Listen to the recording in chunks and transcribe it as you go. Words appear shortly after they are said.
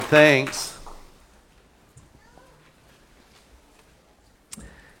thanks.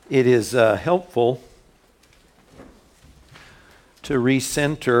 It is helpful to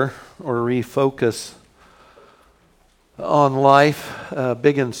recenter or refocus on life,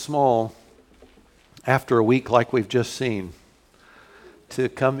 big and small, after a week like we've just seen. To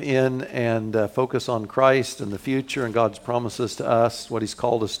come in and focus on Christ and the future and God's promises to us, what He's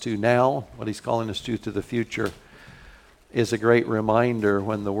called us to now, what He's calling us to the future, is a great reminder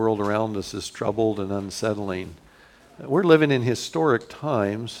when the world around us is troubled and unsettling. We're living in historic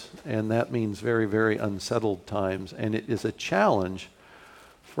times, and that means very, very unsettled times. And it is a challenge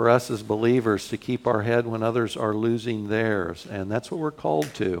for us as believers to keep our head when others are losing theirs. And that's what we're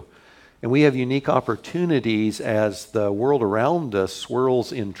called to. And we have unique opportunities as the world around us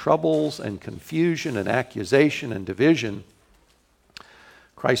swirls in troubles and confusion and accusation and division.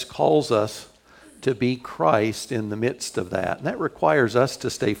 Christ calls us to be Christ in the midst of that. And that requires us to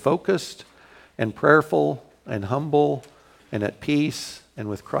stay focused and prayerful and humble and at peace and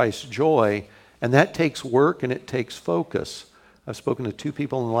with Christ's joy. And that takes work and it takes focus. I've spoken to 2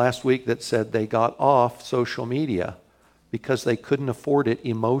 people in the last week that said they got off social media because they couldn't afford it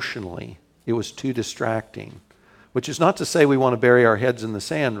emotionally. It was too distracting. Which is not to say we want to bury our heads in the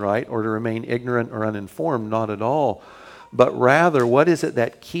sand, right? Or to remain ignorant or uninformed, not at all. But rather, what is it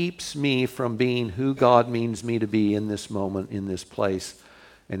that keeps me from being who God means me to be in this moment, in this place,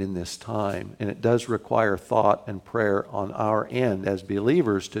 and in this time? And it does require thought and prayer on our end as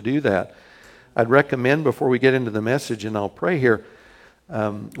believers to do that. I'd recommend, before we get into the message, and I'll pray here,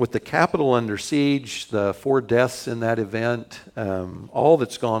 with the Capitol under siege, the 4 deaths in that event, all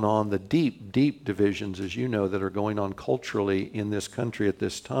that's gone on, the deep, deep divisions, as you know, that are going on culturally in this country at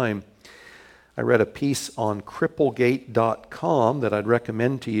this time. I read a piece on cripplegate.com that I'd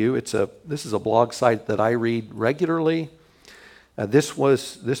recommend to you. This is a blog site that I read regularly.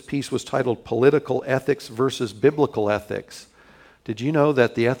 This piece was titled Political Ethics versus Biblical Ethics. Did you know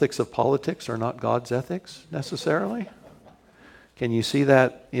that the ethics of politics are not God's ethics necessarily? Can you see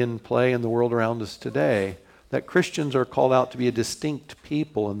that in play in the world around us today? That Christians are called out to be a distinct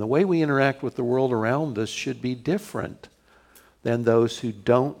people, and the way we interact with the world around us should be different than those who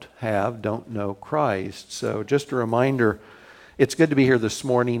don't know Christ. So just a reminder, it's good to be here this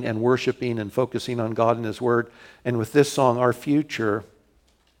morning and worshiping and focusing on God and His Word. And with this song, Our Future,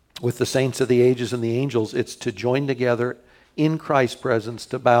 with the saints of the ages and the angels, it's to join together in Christ's presence,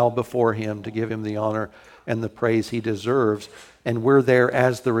 to bow before Him, to give Him the honor and the praise He deserves. And we're there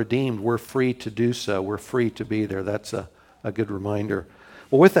as the redeemed. We're free to do so. We're free to be there. That's a good reminder.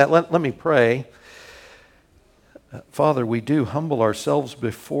 Well, with that, let me pray. Father, we do humble ourselves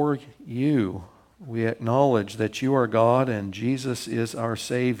before You. We acknowledge that You are God and Jesus is our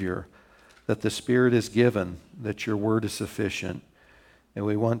Savior, that the Spirit is given, that Your Word is sufficient. And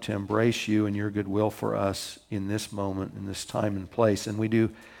we want to embrace You and Your goodwill for us in this moment, in this time and place. And we do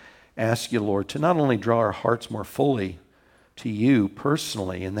ask You, Lord, to not only draw our hearts more fully to You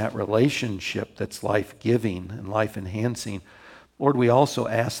personally in that relationship that's life-giving and life-enhancing. Lord, we also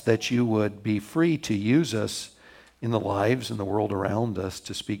ask that You would be free to use us in the lives and the world around us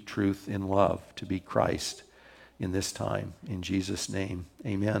to speak truth in love, to be Christ in this time. In Jesus' name,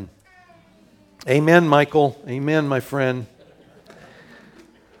 amen. Amen, Michael. Amen, my friend.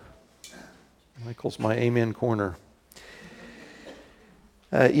 Michael's my amen corner.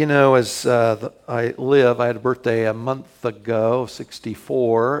 As I live, I had a birthday a month ago,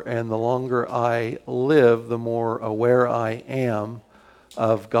 64, and the longer I live, the more aware I am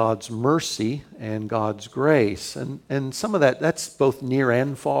of God's mercy and God's grace. And some of that's both near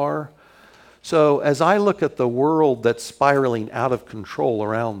and far. So as I look at the world that's spiraling out of control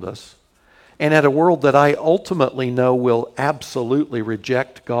around us, and at a world that I ultimately know will absolutely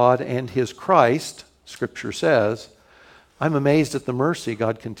reject God and His Christ, Scripture says, I'm amazed at the mercy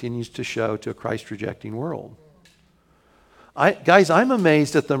God continues to show to a Christ-rejecting world. I'm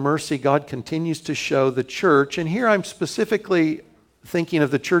amazed at the mercy God continues to show the church, and here I'm specifically thinking of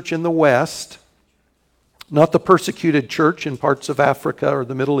the church in the West, not the persecuted church in parts of Africa or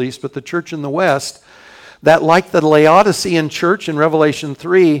the Middle East, but the church in the West that, like the Laodicean church in Revelation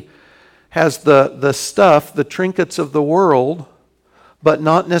 3, has the stuff, the trinkets of the world, but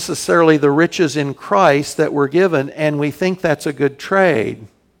not necessarily the riches in Christ that we're given, and we think that's a good trade.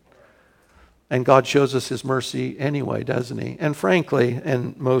 And God shows us His mercy anyway, doesn't He? And frankly,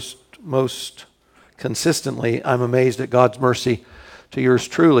 and most consistently, I'm amazed at God's mercy to yours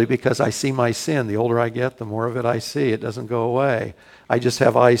truly, because I see my sin. The older I get, the more of it I see. It doesn't go away. I just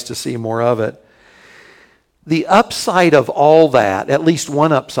have eyes to see more of it. The upside of all that, at least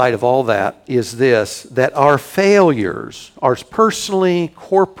one upside of all that, is this, that our failures, ours personally,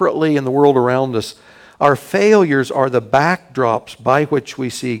 corporately, in the world around us, our failures are the backdrops by which we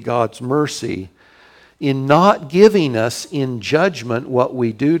see God's mercy in not giving us in judgment what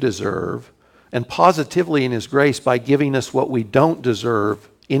we do deserve, and positively in His grace by giving us what we don't deserve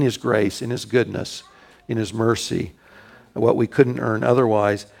in His grace, in His goodness, in His mercy, what we couldn't earn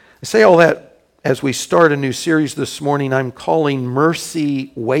otherwise. I say all that as we start a new series this morning I'm calling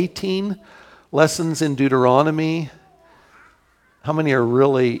Mercy Waiting, Lessons in Deuteronomy. How many are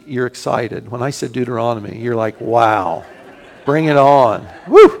really, you're excited? When I said Deuteronomy, you're like, wow, bring it on.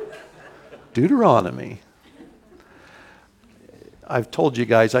 Woo! Deuteronomy. I've told you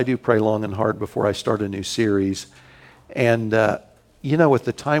guys I do pray long and hard before I start a new series. And, with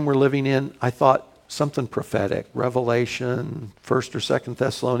the time we're living in, I thought something prophetic, Revelation, 1st or 2nd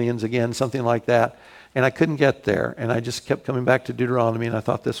Thessalonians again, something like that. And I couldn't get there. And I just kept coming back to Deuteronomy, and I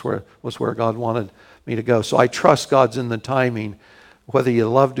thought this was where God wanted me to go. So I trust God's in the timing, whether you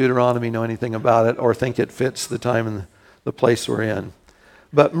love Deuteronomy, know anything about it, or think it fits the time and the place we're in.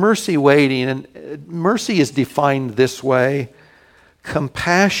 But mercy waiting, and mercy is defined this way: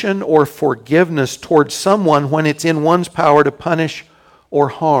 compassion or forgiveness towards someone when it's in one's power to punish or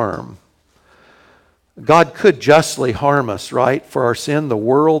harm. God could justly harm us, right? For our sin, the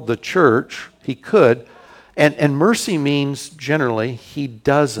world, the church, He could. And mercy means, generally, He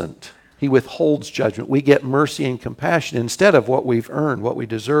doesn't. He withholds judgment. We get mercy and compassion instead of what we've earned, what we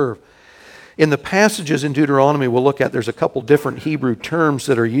deserve. In the passages in Deuteronomy we'll look at, there's a couple different Hebrew terms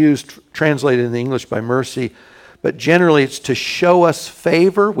that are used, translated in the English by mercy. But generally it's to show us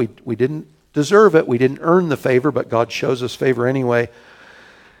favor. We didn't deserve it. We didn't earn the favor, but God shows us favor anyway.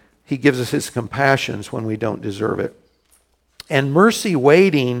 He gives us His compassions when we don't deserve it. And mercy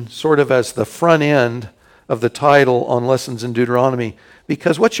waiting sort of as the front end of the title on Lessons in Deuteronomy,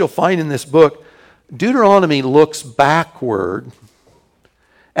 because what you'll find in this book, Deuteronomy looks backward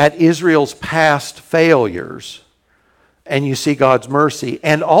at Israel's past failures, and you see God's mercy.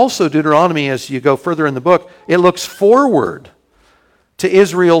 And also Deuteronomy, as you go further in the book, it looks forward to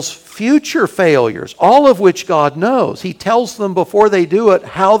Israel's future failures, all of which God knows. He tells them before they do it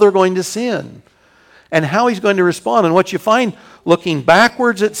how they're going to sin and how He's going to respond. And what you find looking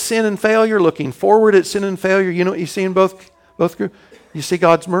backwards at sin and failure, looking forward at sin and failure, you know what you see in both groups? You see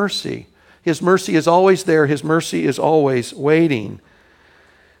God's mercy. His mercy is always there. His mercy is always waiting.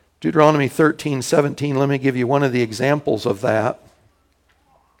 Deuteronomy 13:17, let me give you one of the examples of that.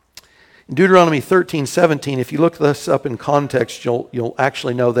 In Deuteronomy 13:17, if you look this up in context, you'll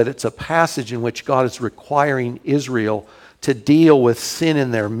actually know that it's a passage in which God is requiring Israel to deal with sin in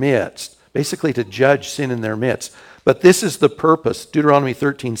their midst, basically to judge sin in their midst. But this is the purpose. Deuteronomy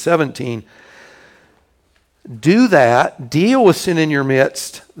 13:17, do that, deal with sin in your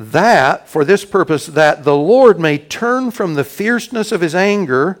midst, that, for this purpose, that the Lord may turn from the fierceness of His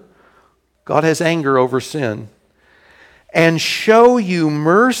anger. God has anger over sin, and show you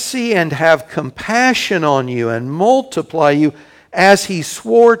mercy and have compassion on you and multiply you as He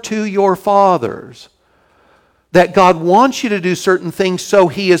swore to your fathers. That God wants you to do certain things so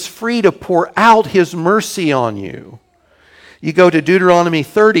He is free to pour out His mercy on you. You go to Deuteronomy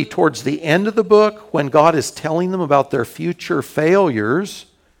 30 towards the end of the book when God is telling them about their future failures.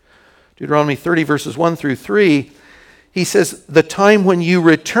 Deuteronomy 30 verses 1 through 3. He says, the time when you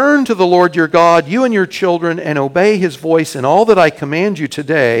return to the Lord your God, you and your children, and obey His voice in all that I command you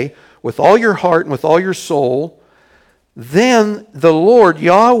today, with all your heart and with all your soul, then the Lord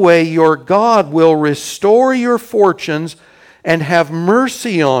Yahweh your God will restore your fortunes and have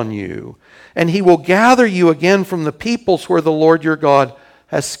mercy on you. And He will gather you again from the peoples where the Lord your God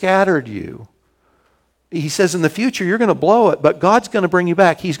has scattered you. He says in the future you're going to blow it, but God's going to bring you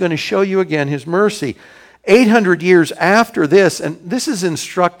back. He's going to show you again His mercy. 800 years after this, and this is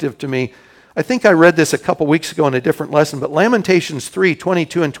instructive to me. I think I read this a couple weeks ago in a different lesson, but Lamentations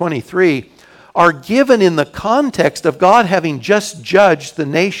 3:22 and 23 are given in the context of God having just judged the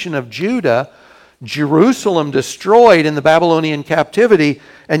nation of Judah, Jerusalem destroyed in the Babylonian captivity,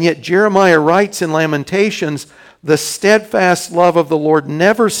 and yet Jeremiah writes in Lamentations, the steadfast love of the Lord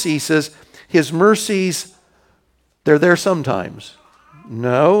never ceases. His mercies, they're there sometimes.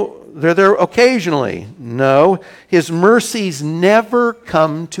 No, they're there occasionally. No, His mercies never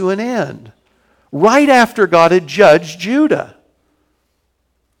come to an end. Right after God had judged Judah.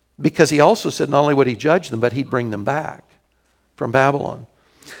 Because He also said not only would He judge them, but He'd bring them back from Babylon.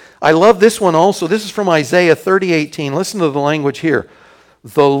 I love this one also. This is from Isaiah 30:18. Listen to the language here.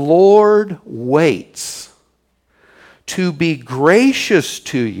 The Lord waits to be gracious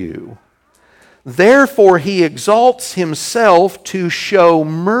to you, Therefore he exalts himself to show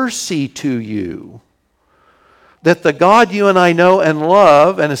mercy to you. That the God you and I know and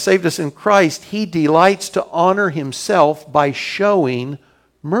love and has saved us in Christ, he delights to honor himself by showing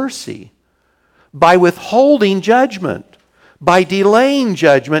mercy. By withholding judgment. By delaying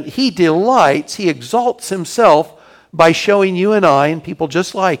judgment, he delights, he exalts himself by showing you and I, and people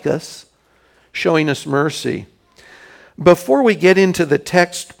just like us, showing us mercy. Before we get into the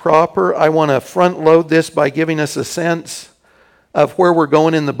text proper, I want to front load this by giving us a sense of where we're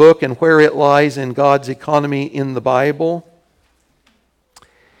going in the book and where it lies in God's economy in the Bible.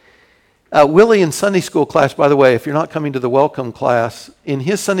 Willie in Sunday school class, by the way, if you're not coming to the welcome class, in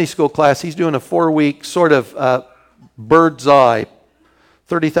his Sunday school class, he's doing a 4-week sort of bird's eye,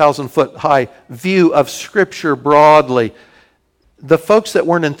 30,000 foot high view of Scripture broadly. The folks that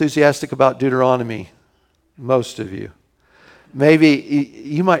weren't enthusiastic about Deuteronomy, most of you, maybe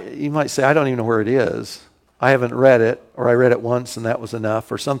you might say, I don't even know where it is. I haven't read it, or I read it once and that was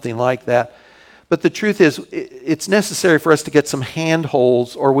enough, or something like that. But the truth is, it's necessary for us to get some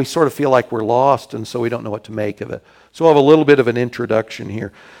handholds, or we sort of feel like we're lost, and so we don't know what to make of it. So we'll have a little bit of an introduction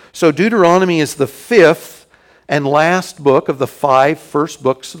here. So Deuteronomy is the 5th and last book of the 5 first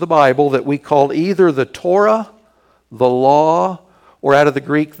books of the Bible that we call either the Torah, the Law, or out of the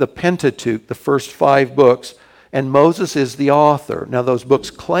Greek, the Pentateuch, the first 5 books. And Moses is the author. Now, those books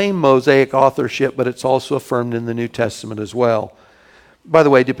claim Mosaic authorship, but it's also affirmed in the New Testament as well. By the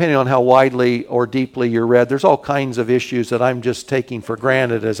way, depending on how widely or deeply you're read, there's all kinds of issues that I'm just taking for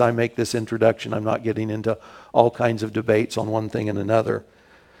granted as I make this introduction. I'm not getting into all kinds of debates on one thing and another.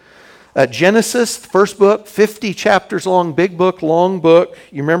 Genesis, first book, 50 chapters long, big book, long book.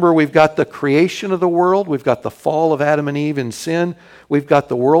 You remember we've got the creation of the world. We've got the fall of Adam and Eve in sin. We've got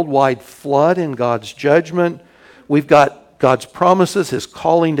the worldwide flood in God's judgment. We've got God's promises, his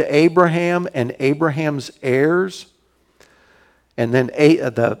calling to Abraham and Abraham's heirs. And then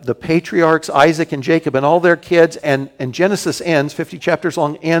the patriarchs, Isaac and Jacob and all their kids. And Genesis ends, 50 chapters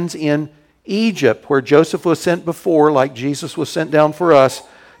long, ends in Egypt, where Joseph was sent before, like Jesus was sent down for us,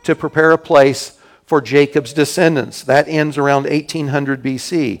 to prepare a place for Jacob's descendants. That ends around 1800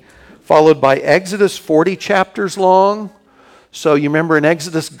 BC. Followed by Exodus, 40 chapters long. So you remember in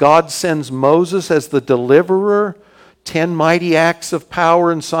Exodus, God sends Moses as the deliverer, 10 mighty acts of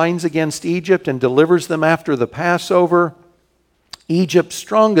power and signs against Egypt, and delivers them after the Passover. Egypt's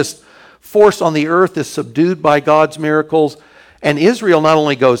strongest force on the earth is subdued by God's miracles. And Israel not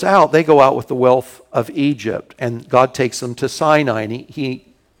only goes out, they go out with the wealth of Egypt. And God takes them to Sinai. And he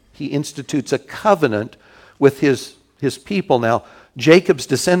institutes a covenant with his people. Now, Jacob's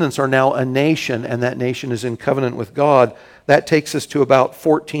descendants are now a nation, and that nation is in covenant with God. That takes us to about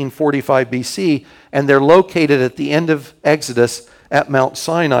 1445 BC, and they're located at the end of Exodus at Mount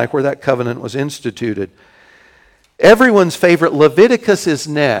Sinai, where that covenant was instituted. Everyone's favorite, Leviticus, is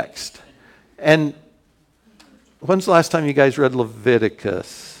next. And when's the last time you guys read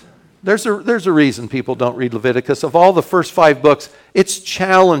Leviticus? There's a reason people don't read Leviticus. Of all the first 5 books, it's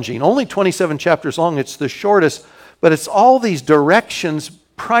challenging. Only 27 chapters long. It's the shortest. But it's all these directions,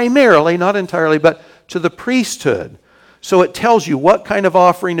 primarily, not entirely, but to the priesthood. So it tells you what kind of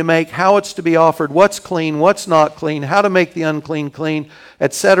offering to make, how it's to be offered, what's clean, what's not clean, how to make the unclean clean,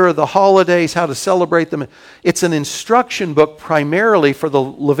 etc. The holidays, how to celebrate them. It's an instruction book primarily for the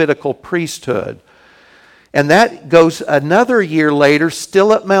Levitical priesthood. And that goes another year later,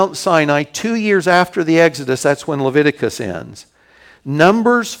 still at Mount Sinai, 2 years after the Exodus. That's when Leviticus ends.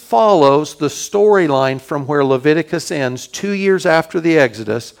 Numbers follows the storyline from where Leviticus ends 2 years after the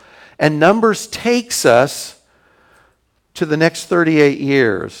Exodus. And Numbers takes us to the next 38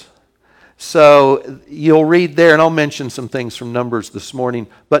 years. So you'll read there, and I'll mention some things from Numbers this morning.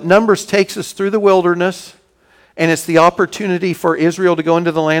 But Numbers takes us through the wilderness. And it's the opportunity for Israel to go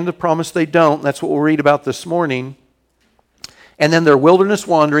into the land of promise. They don't. That's what we'll read about this morning. And then their wilderness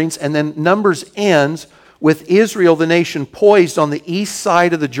wanderings. And then Numbers ends with Israel, the nation, poised on the east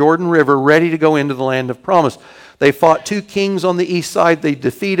side of the Jordan River, ready to go into the land of promise. They fought 2 kings on the east side. They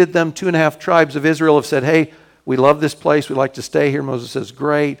defeated them. 2.5 tribes of Israel have said, hey, we love this place. We'd like to stay here. Moses says,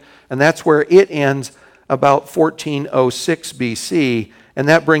 great. And that's where it ends about 1406 BC. And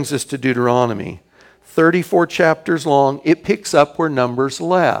that brings us to Deuteronomy. 34 chapters long. It picks up where Numbers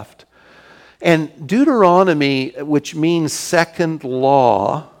left. And Deuteronomy, which means second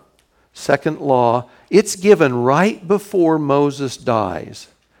law, it's given right before Moses dies.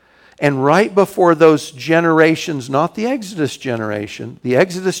 And right before those generations, not the Exodus generation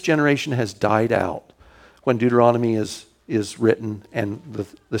has died out when Deuteronomy is written, and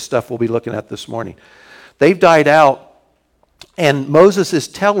the stuff we'll be looking at this morning. They've died out. And Moses is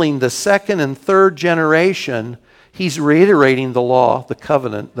telling the second and third generation, he's reiterating the law, the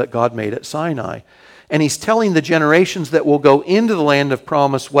covenant that God made at Sinai. And he's telling the generations that will go into the land of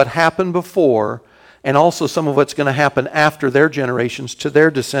promise what happened before, and also some of what's going to happen after their generations to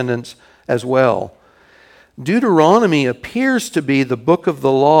their descendants as well. Deuteronomy appears to be the book of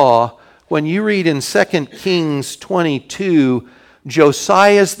the law. When you read in 2 Kings 22,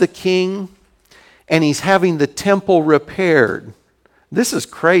 Josiah's the king, and he's having the temple repaired. This is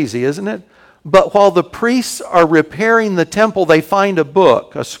crazy, isn't it? But while the priests are repairing the temple, they find a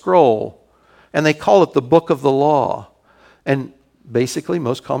book, a scroll, and they call it the book of the law. And basically,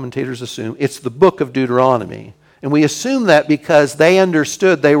 most commentators assume it's the book of Deuteronomy. And we assume that because they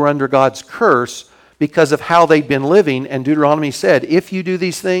understood they were under God's curse because of how they'd been living. And Deuteronomy said, if you do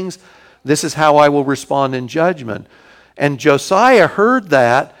these things, this is how I will respond in judgment. And Josiah heard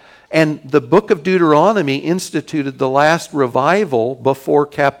that, and the book of Deuteronomy instituted the last revival before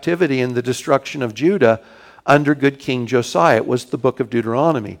captivity and the destruction of Judah under good King Josiah. It was the book of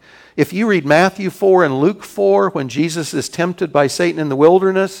Deuteronomy. If you read Matthew 4 and Luke 4, when Jesus is tempted by Satan in the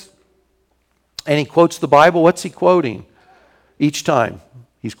wilderness, and he quotes the Bible, what's he quoting? Each time,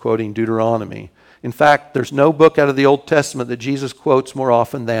 he's quoting Deuteronomy. In fact, there's no book out of the Old Testament that Jesus quotes more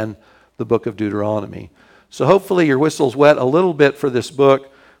often than the book of Deuteronomy. So hopefully your whistle's wet a little bit for this book.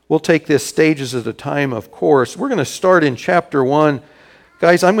 We'll take this stages at a time, of course. We're going to start in chapter 1.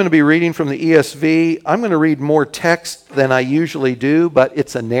 Guys, I'm going to be reading from the ESV. I'm going to read more text than I usually do, but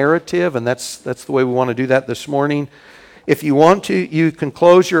it's a narrative, and that's the way we want to do that this morning. If you want to, you can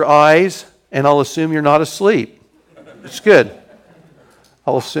close your eyes, and I'll assume you're not asleep. It's good.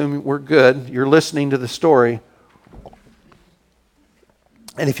 I'll assume we're good. You're listening to the story.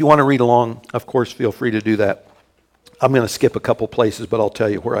 And if you want to read along, of course, feel free to do that. I'm going to skip a couple places, but I'll tell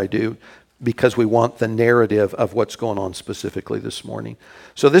you where I do, because we want the narrative of what's going on specifically this morning.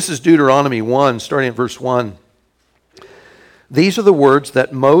 So this is Deuteronomy 1, starting at verse 1. These are the words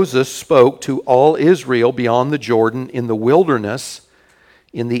that Moses spoke to all Israel beyond the Jordan in the wilderness,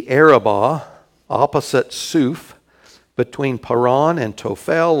 in the Arabah, opposite Suph, between Paran and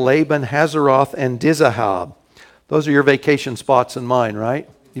Tophel, Laban, Hazeroth, and Dizahab. Those are your vacation spots and mine, right?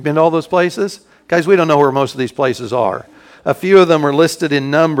 You've been to all those places? Guys, we don't know where most of these places are. A few of them are listed in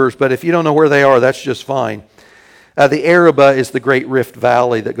Numbers, but if you don't know where they are, that's just fine. The Arabah is the great Rift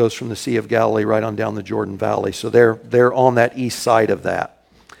Valley that goes from the Sea of Galilee right on down the Jordan Valley. So they're on that east side of that.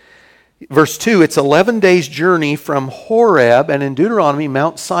 Verse 2, it's 11 days' journey from Horeb, and in Deuteronomy,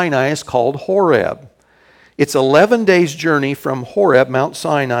 Mount Sinai is called Horeb. It's 11 days' journey from Horeb, Mount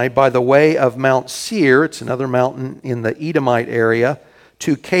Sinai, by the way of Mount Seir, it's another mountain in the Edomite area,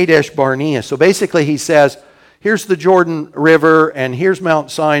 to Kadesh Barnea. So basically he says, here's the Jordan River, and here's Mount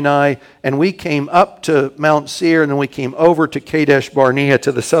Sinai, and we came up to Mount Seir, and then we came over to Kadesh Barnea,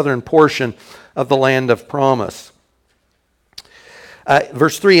 to the southern portion of the land of promise.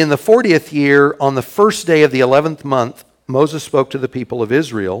 Verse 3, in the 40th year, on the first day of the 11th month, Moses spoke to the people of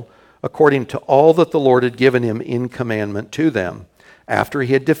Israel, according to all that the Lord had given him in commandment to them, after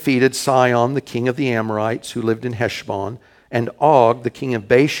he had defeated Sihon, the king of the Amorites, who lived in Heshbon, and Og, the king of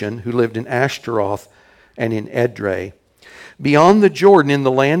Bashan, who lived in Ashtaroth and in Edrei. Beyond the Jordan, in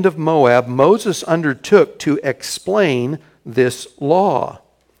the land of Moab, Moses undertook to explain this law.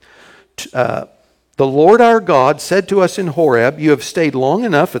 The Lord our God said to us in Horeb, you have stayed long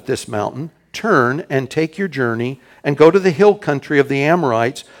enough at this mountain. Turn and take your journey and go to the hill country of the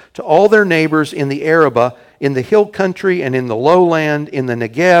Amorites, to all their neighbors in the Arabah, in the hill country and in the lowland, in the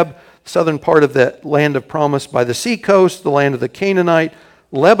Negeb, southern part of the land of promise by the sea coast, the land of the Canaanite,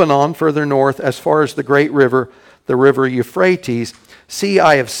 Lebanon further north as far as the great river, the river Euphrates. See,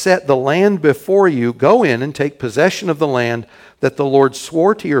 I have set the land before you. Go in and take possession of the land that the Lord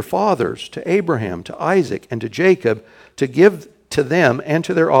swore to your fathers, to Abraham, to Isaac, and to Jacob, to give to them and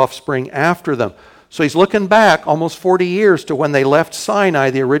to their offspring after them. So he's looking back almost 40 years to when they left Sinai,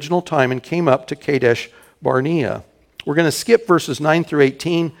 the original time, and came up to Kadesh Barnea. We're going to skip verses 9 through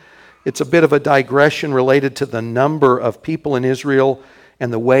 18. It's a bit of a digression related to the number of people in Israel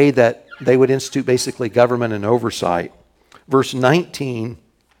and the way that they would institute basically government and oversight. Verse 19,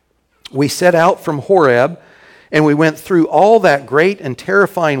 we set out from Horeb, and we went through all that great and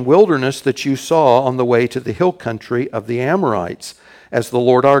terrifying wilderness that you saw on the way to the hill country of the Amorites, as the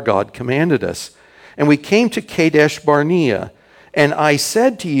Lord our God commanded us. And we came to Kadesh Barnea, and I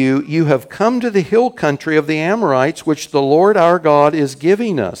said to you, you have come to the hill country of the Amorites, which the Lord our God is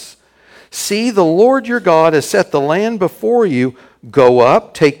giving us. See, the Lord your God has set the land before you. Go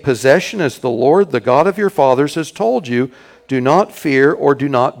up, take possession as the Lord, the God of your fathers, has told you. Do not fear or do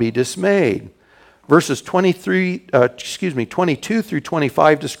not be dismayed. Verses 22 through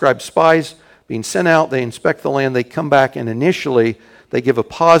 25 describe spies being sent out. They inspect the land. They come back, and initially they give a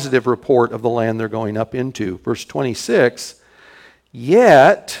positive report of the land they're going up into. Verse 26,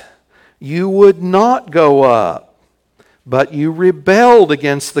 yet you would not go up, but you rebelled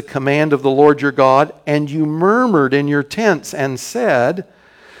against the command of the Lord your God, and you murmured in your tents and said,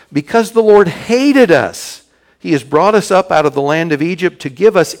 because the Lord hated us, He has brought us up out of the land of Egypt to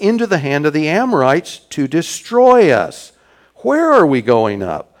give us into the hand of the Amorites to destroy us. Where are we going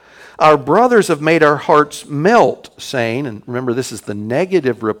up? Our brothers have made our hearts melt, saying," and remember this is the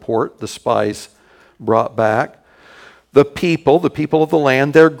negative report the spies brought back, the people of the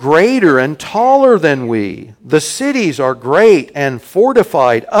land, they're greater and taller than we. The cities are great and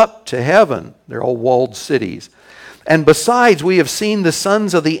fortified up to heaven." They're all walled cities. "And besides, we have seen the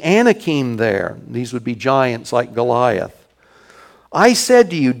sons of the Anakim there." These would be giants like Goliath. "I said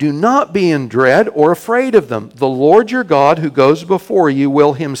to you, do not be in dread or afraid of them. The Lord your God who goes before you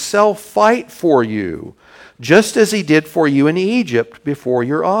will Himself fight for you, just as He did for you in Egypt before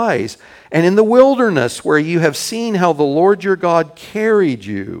your eyes, and in the wilderness where you have seen how the Lord your God carried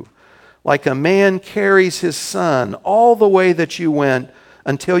you, like a man carries his son, all the way that you went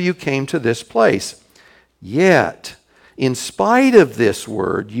until you came to this place. Yet, in spite of this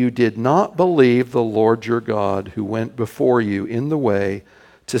word, you did not believe the Lord your God who went before you in the way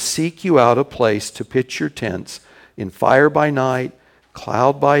to seek you out a place to pitch your tents in fire by night,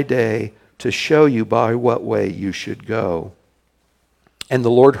 cloud by day, to show you by what way you should go. And the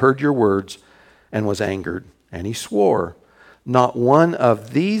Lord heard your words and was angered, and He swore, not one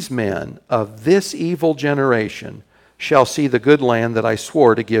of these men of this evil generation shall see the good land that I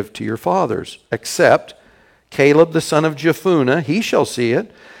swore to give to your fathers, except Caleb the son of Jephunneh, he shall see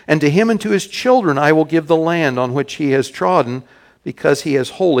it, and to him and to his children I will give the land on which he has trodden, because he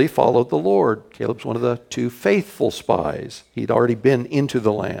has wholly followed the Lord." Caleb's one of the two faithful spies. He'd already been into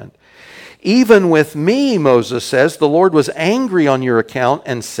the land. "Even with me," Moses says, "the Lord was angry on your account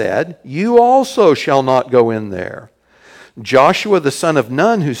and said, you also shall not go in there. Joshua the son of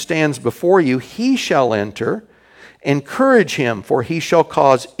Nun, who stands before you, he shall enter. Encourage him, for he shall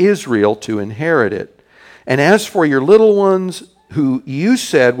cause Israel to inherit it. And as for your little ones, who you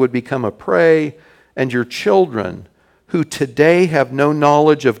said would become a prey, and your children, who today have no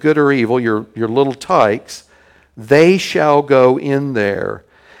knowledge of good or evil, your little tykes, they shall go in there.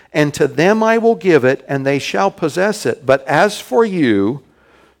 And to them I will give it, and they shall possess it. But as for you,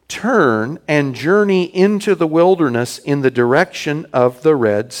 turn and journey into the wilderness in the direction of the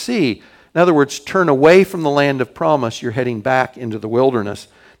Red Sea." In other words, turn away from the land of promise. You're heading back into the wilderness.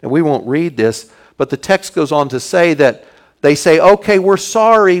 Now, we won't read this, but the text goes on to say that they say, okay, we're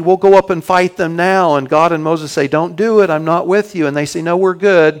sorry, we'll go up and fight them now. And God and Moses say, don't do it, I'm not with you. And they say, no, we're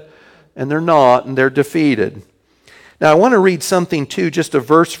good. And they're not, and they're defeated. Now, I want to read something too, just a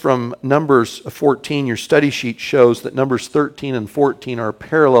verse from Numbers 14. Your study sheet shows that Numbers 13 and 14 are a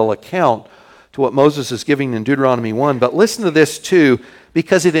parallel account to what Moses is giving in Deuteronomy 1. But listen to this too,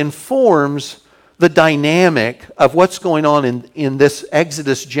 because it informs the dynamic of what's going on in this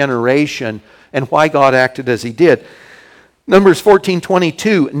Exodus generation and why God acted as He did. Numbers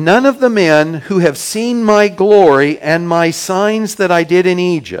 14:22, "None of the men who have seen my glory and my signs that I did in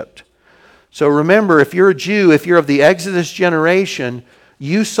Egypt." So remember, if you're a Jew, if you're of the Exodus generation,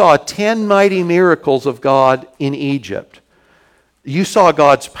 you saw 10 mighty miracles of God in Egypt. You saw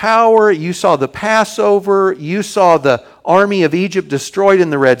God's power, you saw the Passover, you saw the army of Egypt destroyed in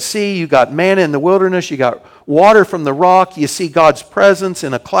the Red Sea, you got manna in the wilderness, you got water from the rock, you see God's presence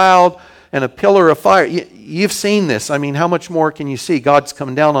in a cloud and a pillar of fire. You've seen this. I mean, how much more can you see? God's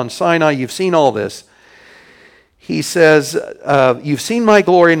coming down on Sinai. You've seen all this. He says, you've seen my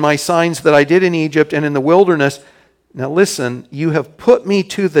glory and my signs that I did in Egypt and in the wilderness. Now listen, you have put me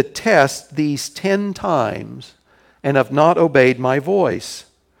to the test these 10 times and have not obeyed my voice.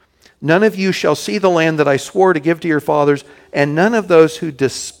 None of you shall see the land that I swore to give to your fathers, and none of those who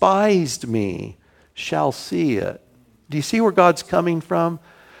despised me shall see it. Do you see where God's coming from?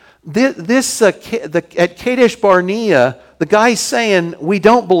 At Kadesh Barnea, the guy's saying, we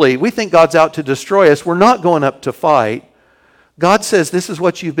don't believe. We think God's out to destroy us. We're not going up to fight. God says, this is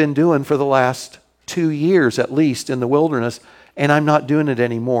what you've been doing for the last 2 years at least in the wilderness, and I'm not doing it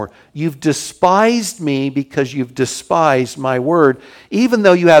anymore. You've despised me because you've despised my word, even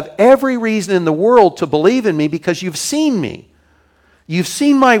though you have every reason in the world to believe in me because you've seen me. You've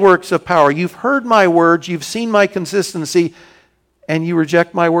seen my works of power. You've heard my words. You've seen my consistency. And you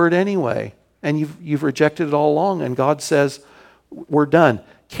reject my word anyway. And you've rejected it all along. And God says, we're done.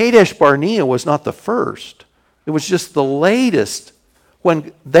 Kadesh Barnea was not the first. It was just the latest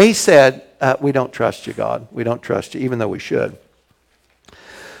when they said, We don't trust you, God. We don't trust you, even though we should.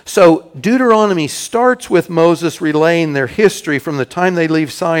 So Deuteronomy starts with Moses relaying their history from the time they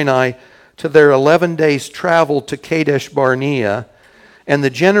leave Sinai to their 11 days' travel to Kadesh Barnea. And the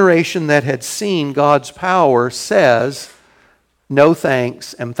generation that had seen God's power says, no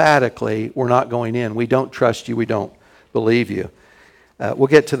thanks, emphatically, we're not going in. We don't trust you. We don't believe you. We'll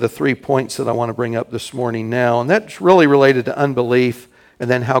get to the 3 points that I want to bring up this morning now. And that's really related to unbelief and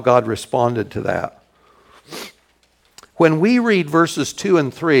then how God responded to that. When we read verses 2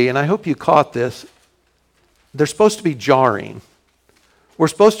 and 3, and I hope you caught this, they're supposed to be jarring. We're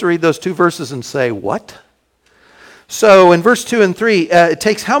supposed to read those two verses and say, what? So in verse 2 and 3, it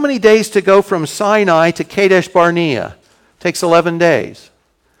takes how many days to go from Sinai to Kadesh Barnea? It takes 11 days.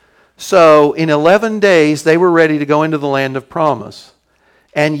 So in 11 days, they were ready to go into the land of promise.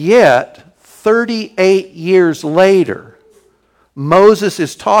 And yet, 38 years later, Moses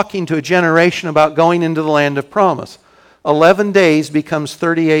is talking to a generation about going into the land of promise. 11 days becomes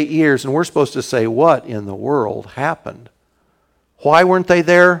 38 years, and we're supposed to say, what in the world happened? Why weren't they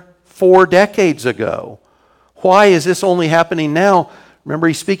there 4 decades ago? Why is this only happening now? Remember,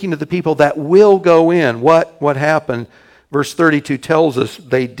 he's speaking to the people that will go in. What happened? Verse 32 tells us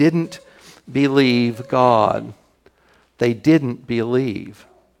they didn't believe God. They didn't believe.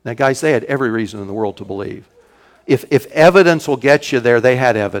 Now, guys, they had every reason in the world to believe. If evidence will get you there, they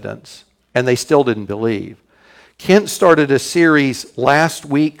had evidence, and they still didn't believe. Kent started a series last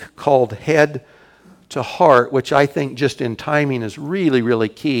week called Head to Heart, which I think just in timing is really, really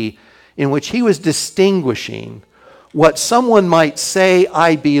key, in which he was distinguishing what someone might say,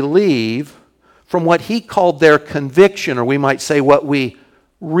 I believe, from what he called their conviction, or we might say what we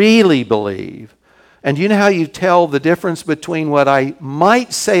really believe. And do you know how you tell the difference between what I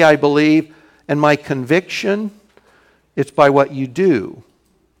might say I believe and my conviction? It's by what you do.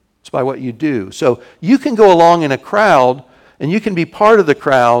 It's by what you do. So you can go along in a crowd, and you can be part of the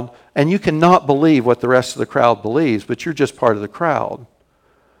crowd, and you cannot believe what the rest of the crowd believes, but you're just part of the crowd.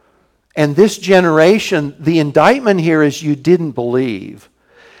 And this generation, the indictment here is you didn't believe.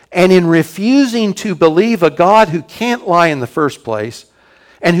 And in refusing to believe a God who can't lie in the first place,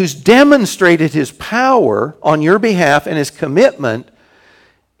 and who's demonstrated his power on your behalf and his commitment,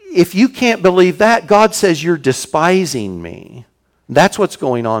 if you can't believe that, God says you're despising me. That's what's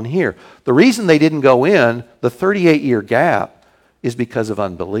going on here. The reason they didn't go in, the 38-year gap, is because of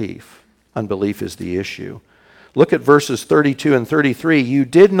unbelief. Unbelief is the issue. Look at verses 32 and 33. You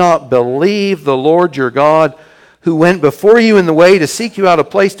did not believe the Lord your God, who went before you in the way to seek you out a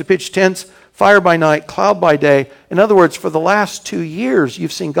place to pitch tents, fire by night, cloud by day. In other words, for the last 2 years,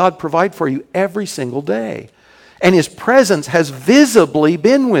 you've seen God provide for you every single day. And his presence has visibly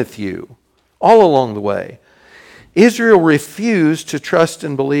been with you all along the way. Israel refused to trust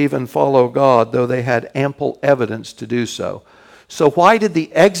and believe and follow God, though they had ample evidence to do so. So why did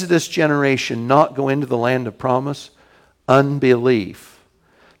the Exodus generation not go into the land of promise? Unbelief.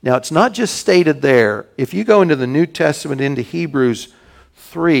 Now, it's not just stated there. If you go into the New Testament, into Hebrews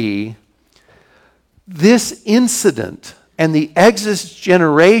 3, this incident and the Exodus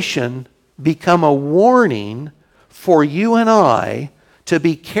generation become a warning for you and I to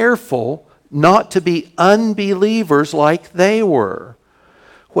be careful not to be unbelievers like they were.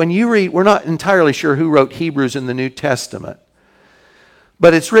 When you read, we're not entirely sure who wrote Hebrews in the New Testament,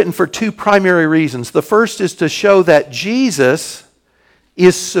 but it's written for two primary reasons. The first is to show that Jesus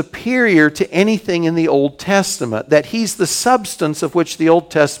is superior to anything in the Old Testament, that he's the substance of which the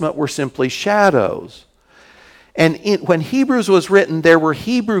Old Testament were simply shadows. And when Hebrews was written, there were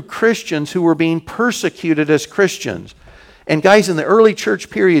Hebrew Christians who were being persecuted as Christians. And guys, in the early church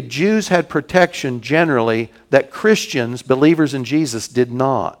period, Jews had protection generally that Christians, believers in Jesus, did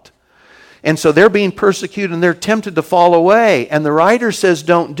not. And so they're being persecuted and they're tempted to fall away. And the writer says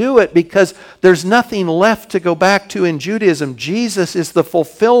don't do it because there's nothing left to go back to in Judaism. Jesus is the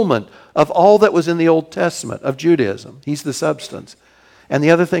fulfillment of all that was in the Old Testament of Judaism. He's the substance. And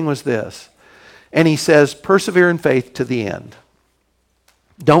the other thing was this. And he says, persevere in faith to the end.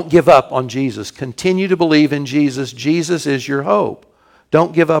 Don't give up on Jesus. Continue to believe in Jesus. Jesus is your hope.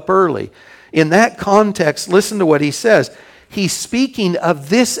 Don't give up early. In that context, listen to what he says. He's speaking of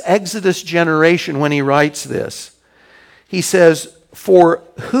this Exodus generation when he writes this. He says, for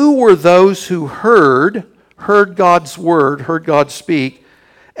who were those who heard God's word, heard God speak,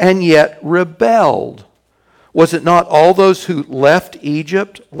 and yet rebelled? Was it not all those who left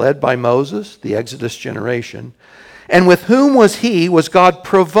Egypt, led by Moses, the Exodus generation? And with whom was God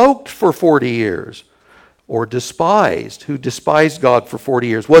provoked for 40 years? Or despised? Who despised God for 40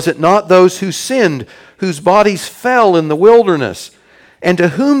 years? Was it not those who sinned, whose bodies fell in the wilderness? And to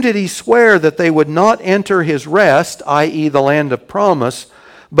whom did he swear that they would not enter his rest, i.e. the land of promise,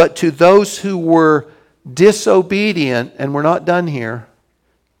 but to those who were disobedient? And we're not done here.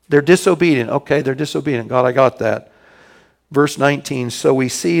 They're disobedient. Okay, they're disobedient. God, I got that. Verse 19, so we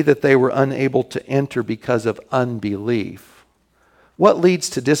see that they were unable to enter because of unbelief. What leads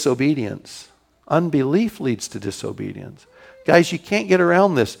to disobedience? Unbelief leads to disobedience. Guys, you can't get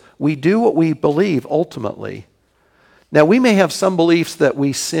around this. We do what we believe ultimately. Now, we may have some beliefs that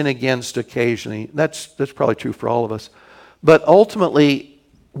we sin against occasionally. That's probably true for all of us. But ultimately,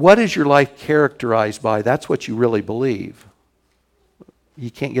 what is your life characterized by? That's what you really believe.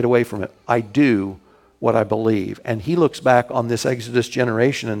 You can't get away from it. I do what I believe. And he looks back on this Exodus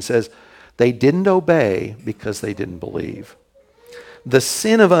generation and says, they didn't obey because they didn't believe. The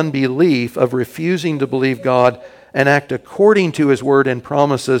sin of unbelief, of refusing to believe God and act according to his word and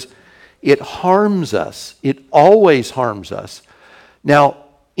promises, it harms us. It always harms us. Now,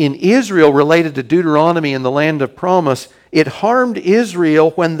 in Israel, related to Deuteronomy and the land of promise, it harmed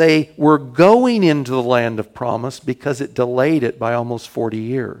Israel when they were going into the land of promise because it delayed it by almost 40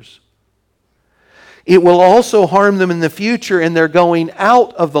 years. It will also harm them in the future in their going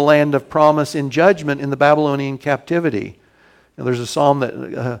out of the land of promise in judgment in the Babylonian captivity. Now, there's a psalm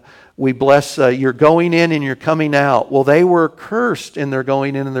that we bless your going in and your coming out. Well, they were cursed in their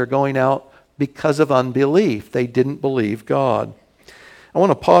going in and their going out because of unbelief. They didn't believe God. I want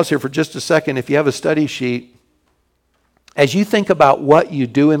to pause here for just a second. If you have a study sheet, as you think about what you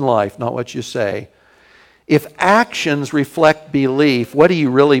do in life, not what you say, if actions reflect belief, what do you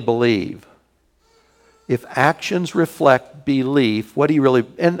really believe? If actions reflect belief, what do you really...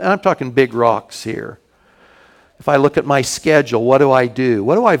 And I'm talking big rocks here. If I look at my schedule, what do I do?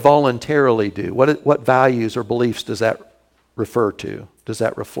 What do I voluntarily do? What values or beliefs does that refer to? Does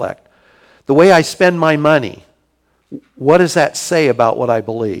that reflect? The way I spend my money, what does that say about what I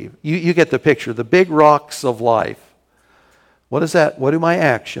believe? You get the picture. The big rocks of life. What do my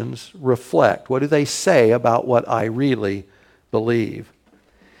actions reflect? What do they say about what I really believe?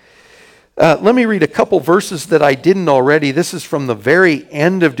 Let me read a couple verses that I didn't already. This is from the very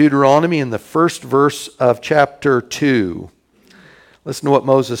end of Deuteronomy in the first verse of chapter 2. Listen to what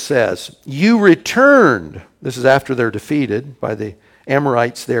Moses says. You returned, this is after they're defeated by the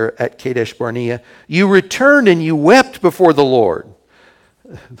Amorites there at Kadesh Barnea. You returned and you wept before the Lord.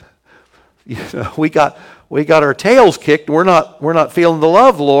 We got our tails kicked. We're not feeling the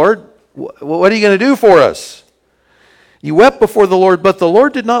love, Lord. What are you going to do for us? You wept before the Lord, but the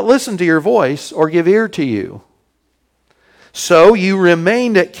Lord did not listen to your voice or give ear to you. So you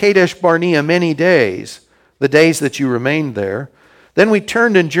remained at Kadesh Barnea many days, the days that you remained there. Then we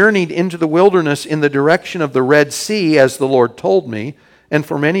turned and journeyed into the wilderness in the direction of the Red Sea, as the Lord told me, and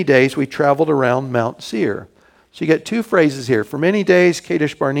for many days we traveled around Mount Seir. So you get two phrases here. For many days,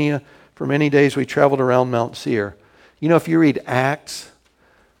 Kadesh Barnea. For many days we traveled around Mount Seir. You know, if you read Acts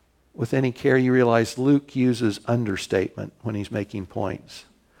with any care, you realize Luke uses understatement when he's making points.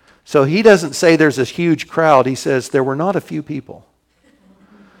 So he doesn't say there's this huge crowd. He says there were not a few people.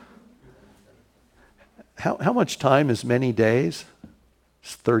 How much time is many days?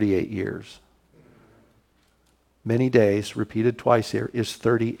 It's 38 years. Many days, repeated twice here, is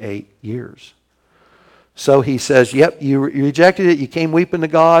 38 years. So he says, yep, you rejected it. You came weeping to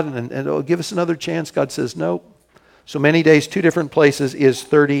God and oh, give us another chance. God says, nope. So many days, two different places, is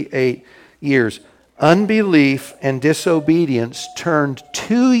 38 years. Unbelief and disobedience turned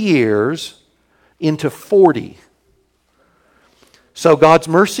 2 years into 40. So God's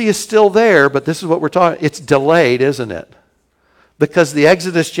mercy is still there, but this is what we're talking. It's delayed, isn't it? Because the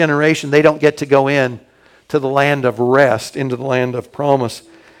Exodus generation, they don't get to go in to the land of rest, into the land of promise.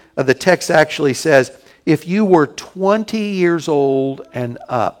 The text actually says, if you were 20 years old and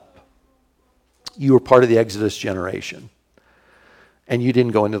up, you were part of the Exodus generation. And you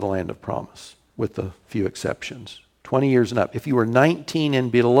didn't go into the land of promise, with a few exceptions. 20 years and up. If you were 19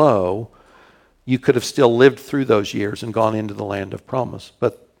 and below, you could have still lived through those years and gone into the land of promise.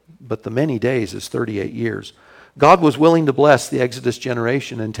 But the many days is 38 years. God was willing to bless the Exodus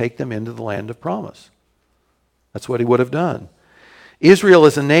generation and take them into the land of promise. That's what he would have done. Israel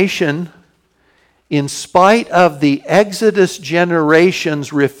as a nation, in spite of the Exodus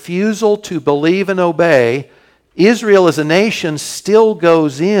generation's refusal to believe and obey, Israel as a nation still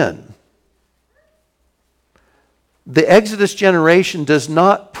goes in. The Exodus generation does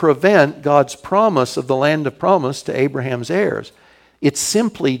not prevent God's promise of the land of promise to Abraham's heirs. It's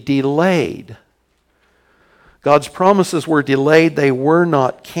simply delayed. God's promises were delayed. They were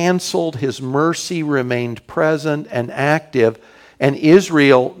not canceled. His mercy remained present and active. And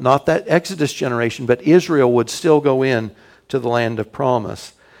Israel, not that Exodus generation, but Israel would still go in to the land of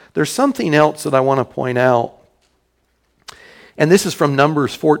promise. There's something else that I want to point out. And this is from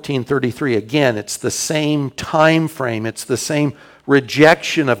Numbers 14:33. Again, it's the same time frame. It's the same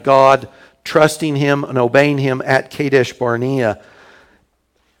rejection of God, trusting Him and obeying Him at Kadesh Barnea.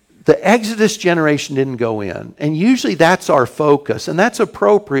 The Exodus generation didn't go in. And usually that's our focus. And that's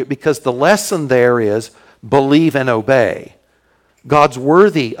appropriate because the lesson there is believe and obey. God's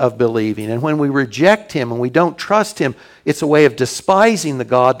worthy of believing. And when we reject Him and we don't trust Him, it's a way of despising the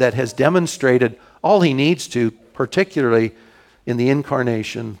God that has demonstrated all He needs to, particularly in the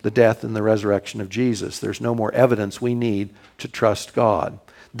incarnation, the death, and the resurrection of Jesus. There's no more evidence we need to trust God.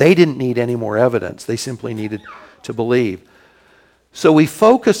 They didn't need any more evidence. They simply needed to believe. So we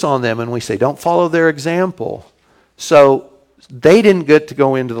focus on them and we say, don't follow their example. So they didn't get to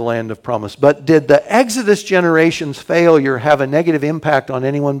go into the land of promise. But did the Exodus generation's failure have a negative impact on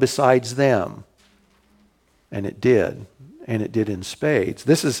anyone besides them? And it did. And it did in spades.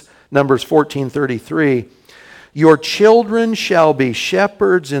 This is Numbers 14:33. Your children shall be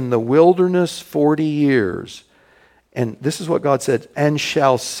shepherds in the wilderness 40 years. And this is what God said, and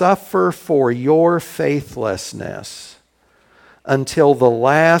shall suffer for your faithlessness until the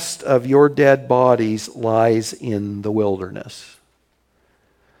last of your dead bodies lies in the wilderness.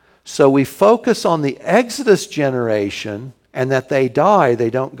 So we focus on the Exodus generation and that they die, they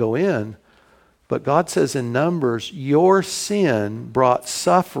don't go in. But God says in Numbers, your sin brought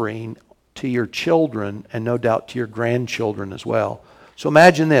suffering to your children and no doubt to your grandchildren as well. So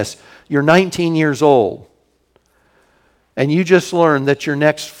imagine this. You're 19 years old and you just learned that your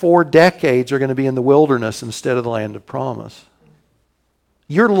next 4 decades are going to be in the wilderness instead of the land of promise.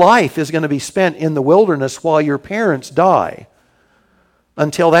 Your life is going to be spent in the wilderness while your parents die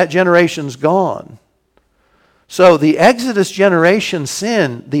until that generation's gone. So the Exodus generation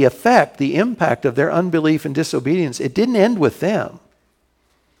sin, the effect, the impact of their unbelief and disobedience, it didn't end with them.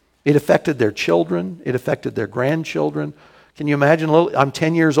 It affected their children. It affected their grandchildren. Can you imagine? I'm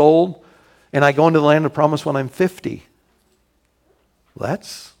 10 years old and I go into the land of promise when I'm 50. Well,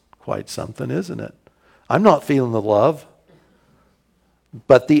 that's quite something, isn't it? I'm not feeling the love.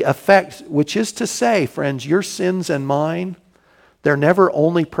 But the effect, which is to say, friends, your sins and mine, they're never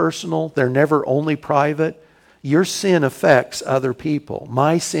only personal. They're never only private. Your sin affects other people.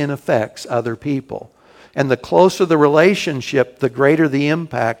 My sin affects other people. And the closer the relationship, the greater the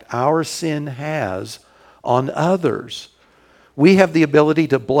impact our sin has on others. We have the ability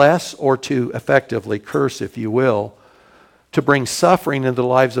to bless or to effectively curse, if you will, to bring suffering into the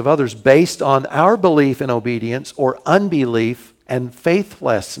lives of others based on our belief and obedience or unbelief and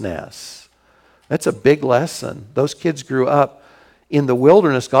faithlessness. That's a big lesson. Those kids grew up in the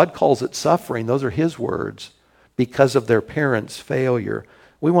wilderness. God calls it suffering. Those are His words because of their parents' failure.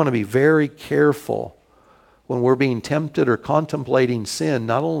 We want to be very careful when we're being tempted or contemplating sin.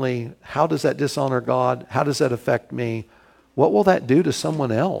 Not only how does that dishonor God, how does that affect me, what will that do to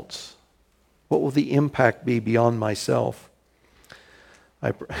someone else? What will the impact be beyond myself?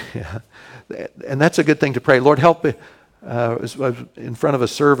 And that's a good thing to pray. Lord, help me. I was in front of a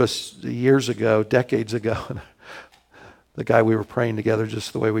service years ago, decades ago, and the guy, we were praying together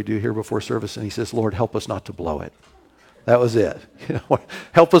just the way we do here before service, and he says, Lord, help us not to blow it. That was it.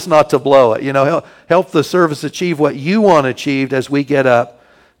 Help us not to blow it. Help the service achieve what you want achieved as we get up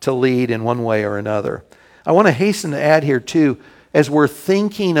to lead in one way or another. I want to hasten to add here too, as we're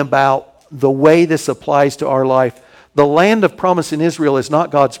thinking about the way this applies to our life, the land of promise in Israel is not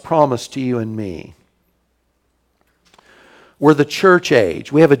God's promise to you and me. We're the church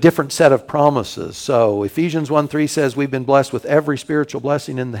age. We have a different set of promises. So Ephesians 1:3 says we've been blessed with every spiritual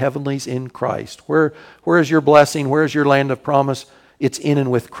blessing in the heavenlies in Christ. Where is your blessing? Where is your land of promise? It's in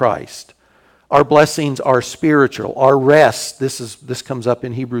and with Christ. Our blessings are spiritual. Our rest, this comes up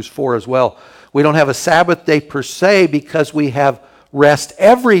in Hebrews 4 as well. We don't have a Sabbath day per se because we have rest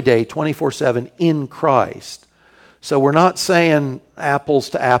every day, 24/7 in Christ. So we're not saying apples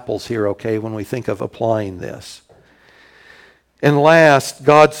to apples here, okay, when we think of applying this. And last,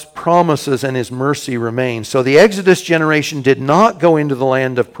 God's promises and His mercy remain. So the Exodus generation did not go into the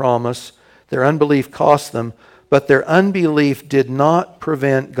land of promise. Their unbelief cost them, but their unbelief did not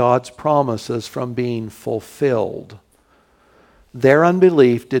prevent God's promises from being fulfilled. Their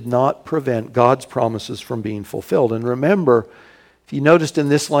unbelief did not prevent God's promises from being fulfilled. And remember, if you noticed in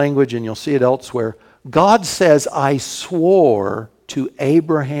this language, and you'll see it elsewhere, God says, I swore to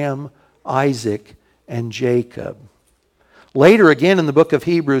Abraham, Isaac, and Jacob. Later again in the book of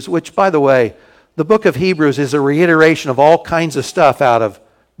Hebrews, which, by the way, the book of Hebrews is a reiteration of all kinds of stuff out of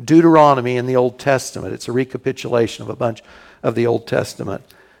Deuteronomy in the Old Testament. It's a recapitulation of a bunch of the Old Testament.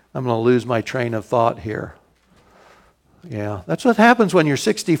 I'm going to lose my train of thought here. Yeah, that's what happens when you're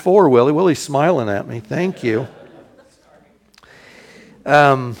 64, Willie. Willie's smiling at me. Thank you.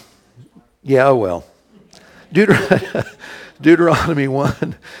 Yeah, oh well. Deuteronomy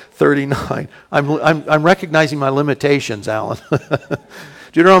 1:39. I'm recognizing my limitations, Alan.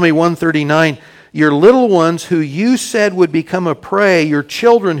 Deuteronomy 1:39. Your little ones who you said would become a prey, your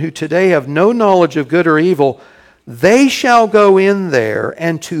children who today have no knowledge of good or evil, they shall go in there,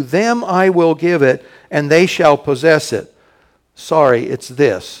 and to them I will give it, and they shall possess it. Sorry, it's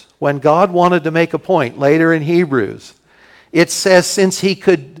this. When God wanted to make a point later in Hebrews, it says, since he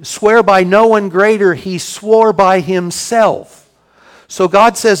could swear by no one greater, he swore by himself. So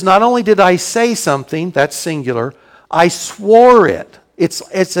God says, not only did I say something, that's singular, I swore it. It's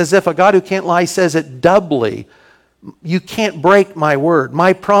as if a God who can't lie says it doubly. You can't break my word.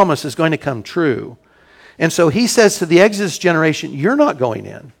 My promise is going to come true. And so he says to the Exodus generation, you're not going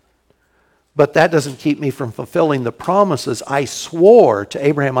in. But that doesn't keep me from fulfilling the promises I swore to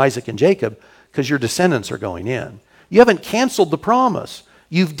Abraham, Isaac, and Jacob, because your descendants are going in. You haven't canceled the promise.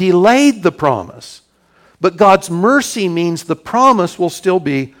 You've delayed the promise. But God's mercy means the promise will still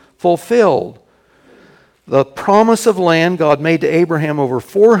be fulfilled. The promise of land God made to Abraham over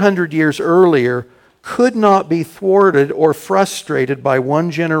 400 years earlier could not be thwarted or frustrated by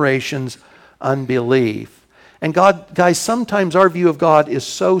one generation's unbelief. And God, guys, sometimes our view of God is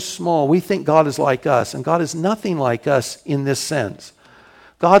so small. We think God is like us, and God is nothing like us in this sense.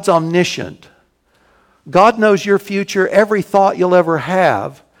 God's omniscient. God knows your future, every thought you'll ever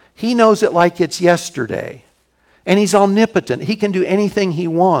have. He knows it like it's yesterday. And He's omnipotent. He can do anything He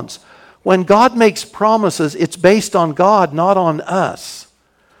wants. When God makes promises, it's based on God, not on us.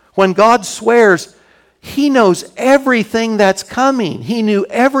 When God swears, He knows everything that's coming. He knew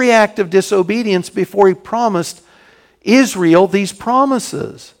every act of disobedience before He promised Israel these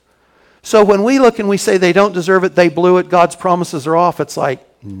promises. So when we look and we say they don't deserve it, they blew it, God's promises are off, it's like,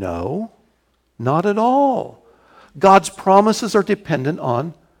 no, not at all. God's promises are dependent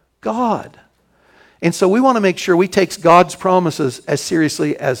on God. And so we want to make sure we take God's promises as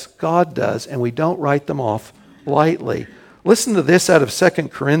seriously as God does, and we don't write them off lightly. Listen to this out of 2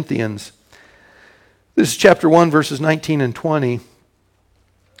 Corinthians. This is chapter 1, verses 19 and 20.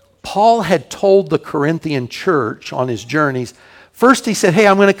 Paul had told the Corinthian church on his journeys, first he said, hey,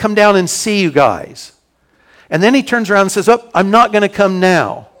 I'm going to come down and see you guys. And then he turns around and says, oh, I'm not going to come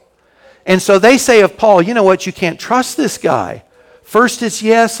now. And so they say of Paul, you know what, you can't trust this guy. First it's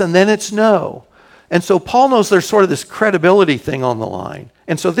yes, and then it's no. And so Paul knows there's sort of this credibility thing on the line.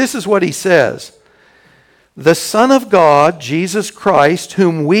 And so this is what he says. The Son of God, Jesus Christ,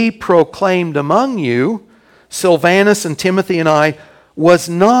 whom we proclaimed among you, Silvanus and Timothy and I, was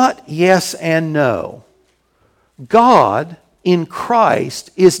not yes and no. God in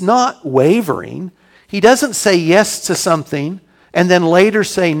Christ is not wavering. He doesn't say yes to something and then later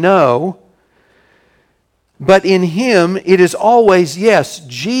say no. But in Him, it is always yes.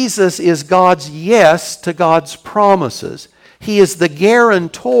 Jesus is God's yes to God's promises. He is the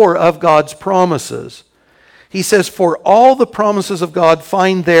guarantor of God's promises. He says, for all the promises of God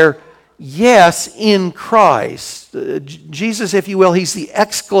find their yes in Christ. Jesus, if you will, He's the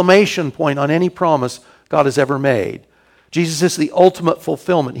exclamation point on any promise God has ever made. Jesus is the ultimate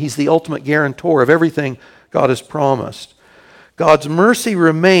fulfillment. He's the ultimate guarantor of everything God has promised. God's mercy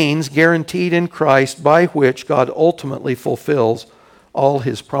remains guaranteed in Christ, by which God ultimately fulfills all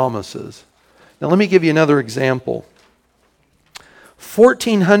His promises. Now let me give you another example.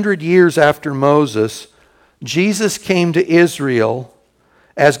 1,400 years after Moses, Jesus came to Israel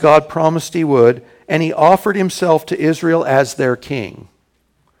as God promised He would, and He offered Himself to Israel as their king.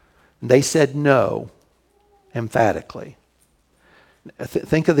 They said no, emphatically.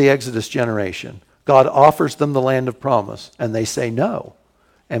 Think of the Exodus generation. God offers them the land of promise, and they say no,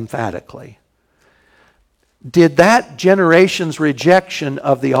 emphatically. Did that generation's rejection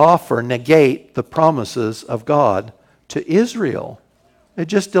of the offer negate the promises of God to Israel? It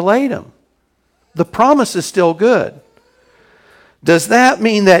just delayed them. The promise is still good. Does that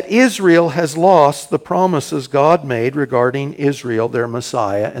mean that Israel has lost the promises God made regarding Israel, their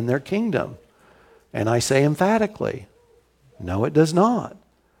Messiah, and their kingdom? And I say emphatically, no, it does not.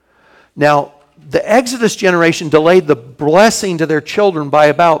 Now, the Exodus generation delayed the blessing to their children by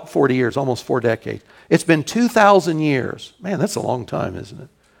about 40 years, almost 4 decades. It's been 2,000 years. Man, that's a long time, isn't it?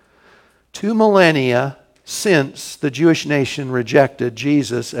 2 millennia since the Jewish nation rejected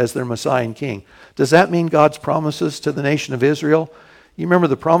Jesus as their Messiah and King. Does that mean God's promises to the nation of Israel? You remember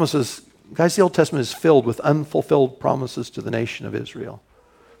the promises, guys, the Old Testament is filled with unfulfilled promises to the nation of Israel.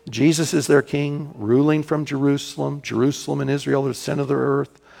 Jesus is their king, ruling from Jerusalem. Jerusalem and Israel are the center of the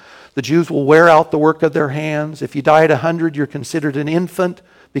earth. The Jews will wear out the work of their hands. If you die at 100, you're considered an infant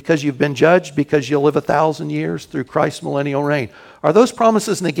because you've been judged, because you'll live 1,000 years through Christ's millennial reign. Are those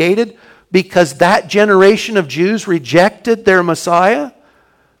promises negated because that generation of Jews rejected their Messiah?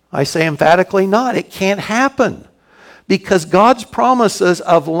 I say emphatically not. It can't happen. Because God's promises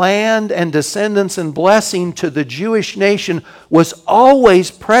of land and descendants and blessing to the Jewish nation was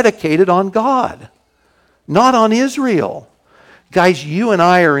always predicated on God, not on Israel. Guys, you and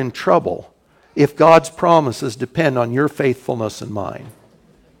I are in trouble if God's promises depend on your faithfulness and mine.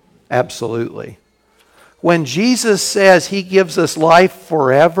 Absolutely. When Jesus says He gives us life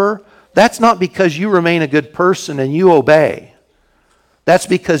forever, that's not because you remain a good person and you obey. That's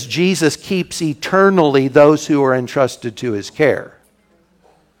because Jesus keeps eternally those who are entrusted to His care.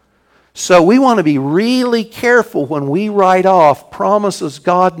 So we want to be really careful when we write off promises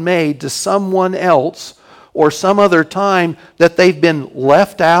God made to someone else or some other time that they've been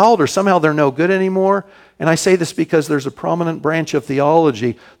left out or somehow they're no good anymore. And I say this because there's a prominent branch of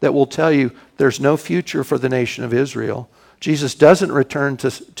theology that will tell you there's no future for the nation of Israel. Jesus doesn't return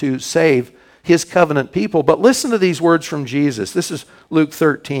to save His covenant people. But listen to these words from Jesus. This is Luke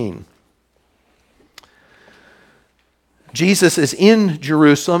 13. Jesus is in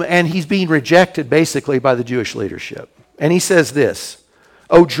Jerusalem and He's being rejected basically by the Jewish leadership. And He says this,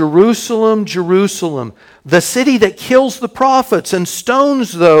 "O Jerusalem, Jerusalem, the city that kills the prophets and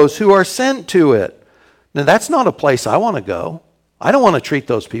stones those who are sent to it." Now that's not a place I want to go. I don't want to treat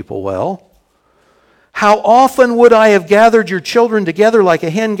those people well. "How often would I have gathered your children together like a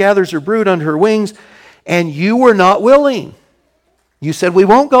hen gathers her brood under her wings, and you were not willing. You said, we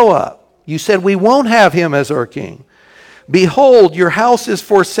won't go up. You said, we won't have him as our king. Behold, your house is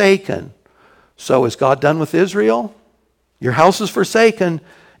forsaken." So is God done with Israel? Your house is forsaken,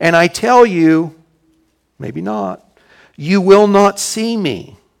 and I tell you, maybe not, you will not see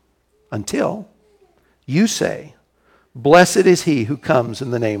me until you say, "Blessed is he who comes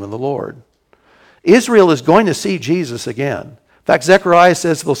in the name of the Lord." Israel is going to see Jesus again. In fact, Zechariah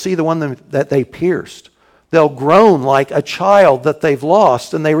says they'll see the one that they pierced. They'll groan like a child that they've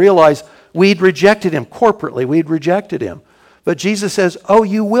lost, and they realize we'd rejected him corporately. We'd rejected him. But Jesus says, "Oh,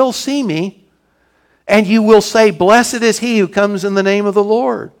 you will see me, and you will say, 'Blessed is he who comes in the name of the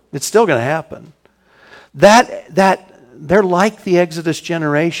Lord.'" It's still going to happen. They're like the Exodus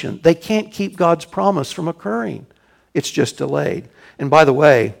generation. They can't keep God's promise from occurring. It's just delayed. And by the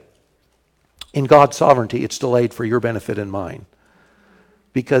way, in God's sovereignty, it's delayed for your benefit and mine.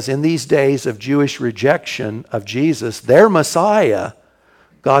 Because in these days of Jewish rejection of Jesus, their Messiah,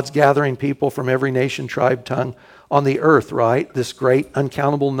 God's gathering people from every nation, tribe, tongue on the earth, right? This great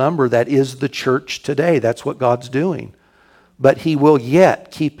uncountable number that is the church today. That's what God's doing. But He will yet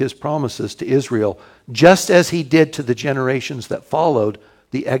keep His promises to Israel, just as He did to the generations that followed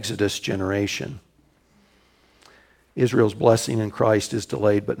the Exodus generation. Israel's blessing in Christ is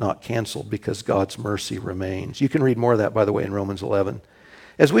delayed but not canceled because God's mercy remains. You can read more of that, by the way, in Romans 11.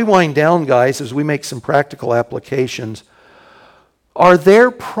 As we wind down, guys, as we make some practical applications, are there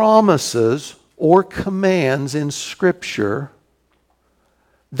promises or commands in Scripture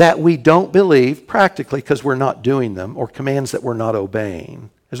that we don't believe practically because we're not doing them, or commands that we're not obeying?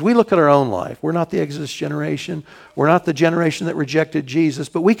 As we look at our own life, we're not the Exodus generation. We're not the generation that rejected Jesus,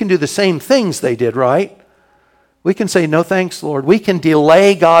 but we can do the same things they did, right? We can say, "No thanks, Lord." We can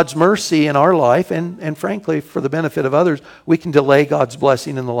delay God's mercy in our life, and frankly, for the benefit of others, we can delay God's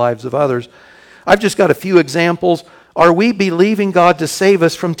blessing in the lives of others. I've just got a few examples. Are we believing God to save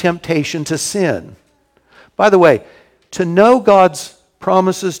us from temptation to sin? By the way, to know God's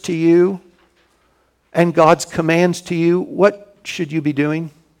promises to you and God's commands to you, what should you be doing?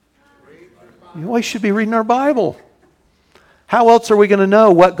 We should be reading our Bible. How else are we going to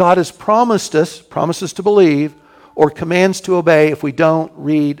know what God has promised us to believe, or commands to obey, if we don't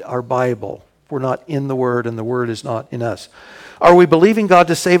read our Bible? If we're not in the Word and the Word is not in us. Are we believing God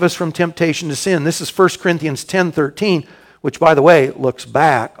to save us from temptation to sin? This is 1 Corinthians 10:13, which, by the way, looks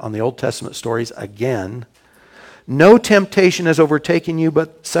back on the Old Testament stories again. "No temptation has overtaken you,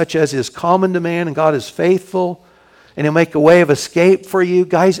 but such as is common to man, and God is faithful, and He'll make a way of escape for you."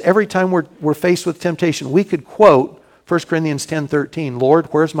 Guys, every time we're faced with temptation, we could quote 1 Corinthians 10:13, "Lord,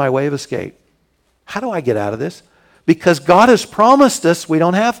 where's my way of escape? How do I get out of this?" Because God has promised us we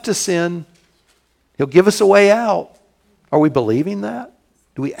don't have to sin. He'll give us a way out. Are we believing that?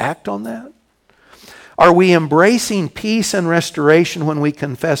 Do we act on that? Are we embracing peace and restoration when we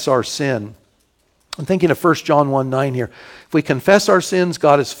confess our sin? I'm thinking of 1 John 1:9 here. If we confess our sins,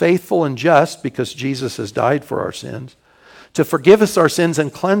 God is faithful and just, because Jesus has died for our sins, to forgive us our sins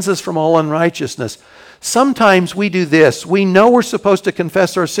and cleanse us from all unrighteousness. Sometimes we do this. We know we're supposed to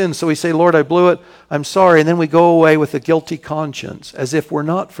confess our sins, so we say, Lord, I blew it, I'm sorry, and then we go away with a guilty conscience, as if we're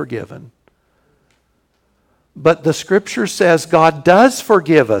not forgiven. But the Scripture says God does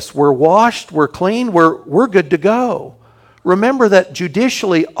forgive us. We're washed, we're clean, we're good to go. Remember that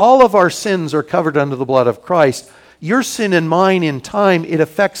judicially, all of our sins are covered under the blood of Christ. Your sin and mine in time, it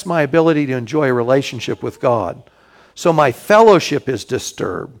affects my ability to enjoy a relationship with God. So my fellowship is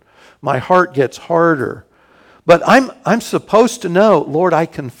disturbed. My heart gets harder. But I'm supposed to know, Lord, I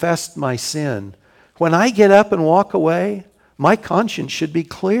confessed my sin. When I get up and walk away, my conscience should be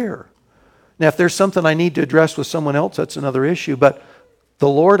clear. Now, if there's something I need to address with someone else, that's another issue. But the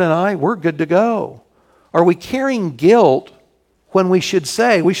Lord and I, we're good to go. Are we carrying guilt when we should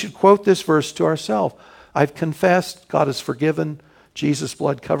quote this verse to ourselves? I've confessed, God has forgiven, Jesus'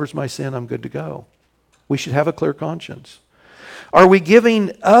 blood covers my sin, I'm good to go. We should have a clear conscience. Are we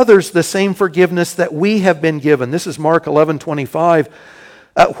giving others the same forgiveness that we have been given? This is Mark 11:25.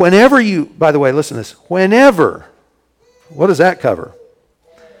 By the way, listen to this. Whenever, what does that cover?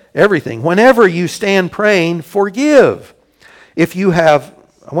 Everything. Whenever you stand praying, forgive. If you have,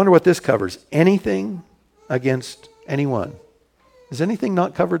 I wonder what this covers, anything against anyone. Is anything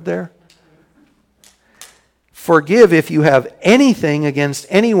not covered there? Forgive if you have anything against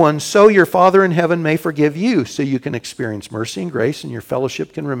anyone, so your Father in heaven may forgive you, so you can experience mercy and grace and your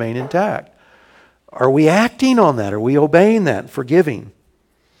fellowship can remain intact. Are we acting on that? Are we obeying that, forgiving?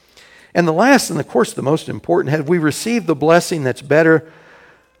 And the last, and of course the most important, have we received the blessing that's better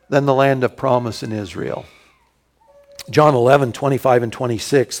than the land of promise in Israel? John 11:25 and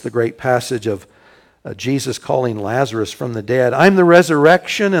 26, the great passage of Jesus calling Lazarus from the dead. I'm the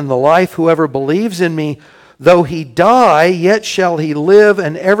resurrection and the life. Whoever believes in me, though he die, yet shall he live,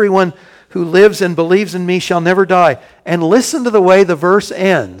 and everyone who lives and believes in me shall never die. And listen to the way the verse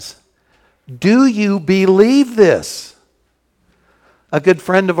ends. Do you believe this? A good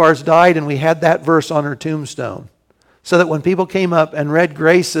friend of ours died, and we had that verse on her tombstone, so that when people came up and read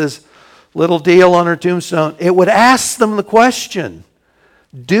Grace's little deal on her tombstone, it would ask them the question,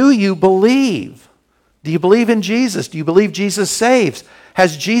 do you believe? Do you believe in Jesus? Do you believe Jesus saves?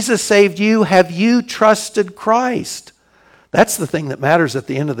 Has Jesus saved you? Have you trusted Christ? That's the thing that matters at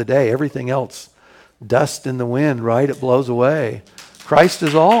the end of the day. Everything else, dust in the wind, right? It blows away. Christ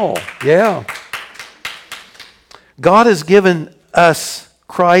is all. Yeah. God has given us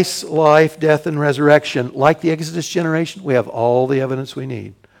Christ's life, death, and resurrection. Like the Exodus generation, we have all the evidence we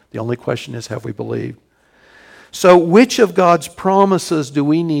need. The only question is, have we believed? So which of God's promises do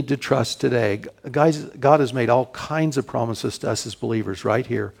we need to trust today? Guys, God has made all kinds of promises to us as believers right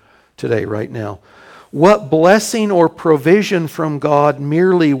here, today, right now. What blessing or provision from God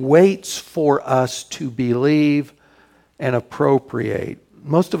merely waits for us to believe and appropriate?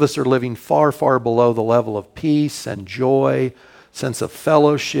 Most of us are living far, far below the level of peace and joy, sense of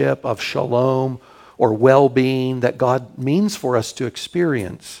fellowship, of shalom, or well-being that God means for us to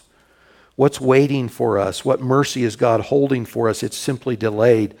experience. What's waiting for us? What mercy is God holding for us? It's simply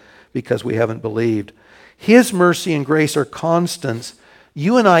delayed because we haven't believed. His mercy and grace are constants.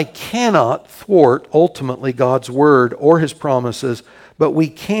 You and I cannot thwart ultimately God's word or his promises, but we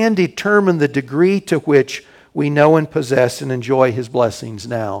can determine the degree to which we know and possess and enjoy his blessings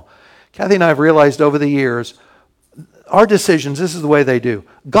now. Kathy and I have realized over the years, our decisions, this is the way they do.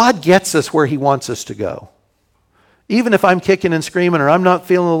 God gets us where he wants us to go. Even if I'm kicking and screaming or I'm not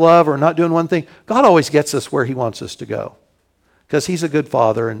feeling the love or not doing one thing, God always gets us where he wants us to go because he's a good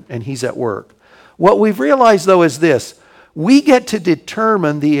father and he's at work. What we've realized, though, is this. We get to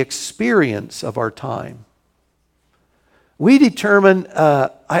determine the experience of our time. We determine,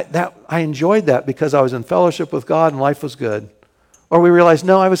 I enjoyed that because I was in fellowship with God and life was good. Or we realize,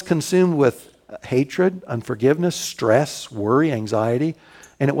 no, I was consumed with hatred, unforgiveness, stress, worry, anxiety,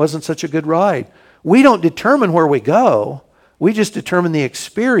 and it wasn't such a good ride. We don't determine where we go. We just determine the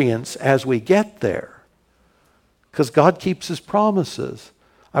experience as we get there. Because God keeps his promises.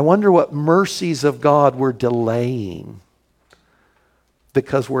 I wonder what mercies of God we're delaying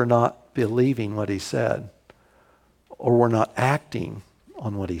because we're not believing what he said or we're not acting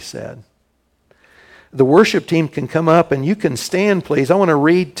on what he said. The worship team can come up and you can stand, please. I want to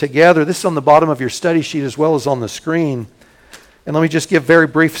read together. This is on the bottom of your study sheet as well as on the screen. And let me just give a very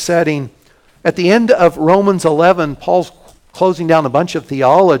brief setting. At the end of Romans 11, Paul's closing down a bunch of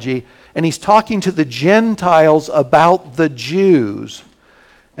theology, and he's talking to the Gentiles about the Jews.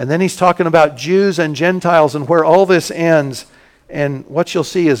 And then he's talking about Jews and Gentiles and where all this ends. And what you'll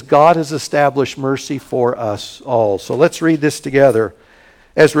see is God has established mercy for us all. So let's read this together.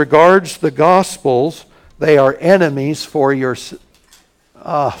 As regards the Gospels, They are enemies for your...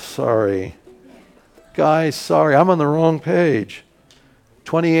 sorry. Guys, sorry, I'm on the wrong page.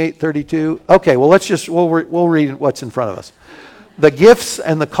 28:32. Okay, well, we'll read what's in front of us. The gifts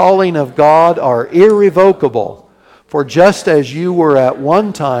and the calling of God are irrevocable. For just as you were at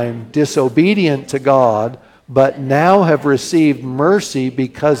one time disobedient to God, but now have received mercy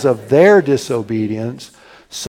because of their disobedience,